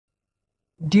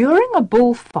During a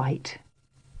bullfight,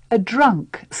 a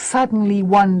drunk suddenly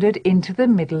wandered into the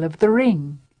middle of the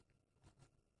ring.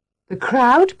 The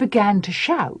crowd began to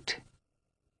shout,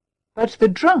 but the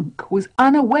drunk was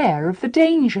unaware of the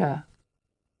danger.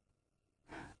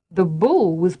 The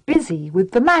bull was busy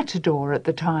with the matador at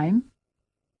the time,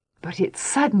 but it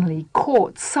suddenly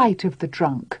caught sight of the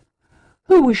drunk,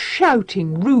 who was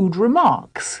shouting rude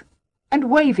remarks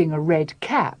and waving a red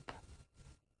cap.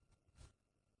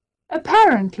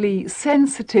 Apparently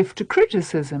sensitive to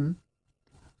criticism,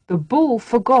 the bull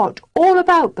forgot all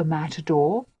about the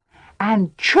matador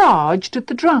and charged at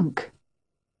the drunk.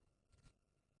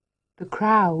 The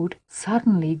crowd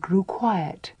suddenly grew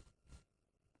quiet.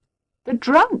 The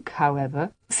drunk,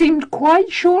 however, seemed quite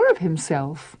sure of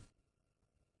himself.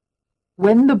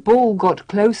 When the bull got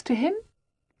close to him,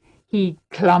 he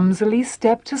clumsily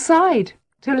stepped aside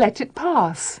to let it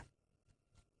pass.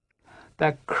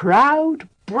 The crowd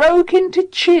broke into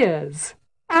cheers,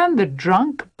 and the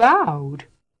drunk bowed.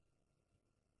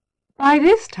 By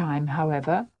this time,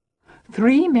 however,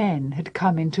 3 men had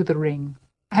come into the ring,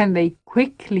 and they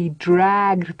quickly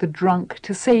dragged the drunk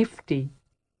to safety.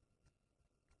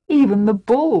 Even the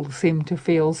bull seemed to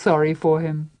feel sorry for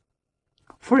him,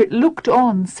 for it looked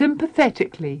on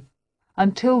sympathetically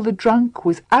until the drunk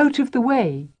was out of the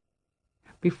way,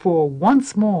 before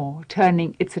once more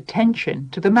turning its attention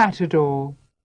to the matador.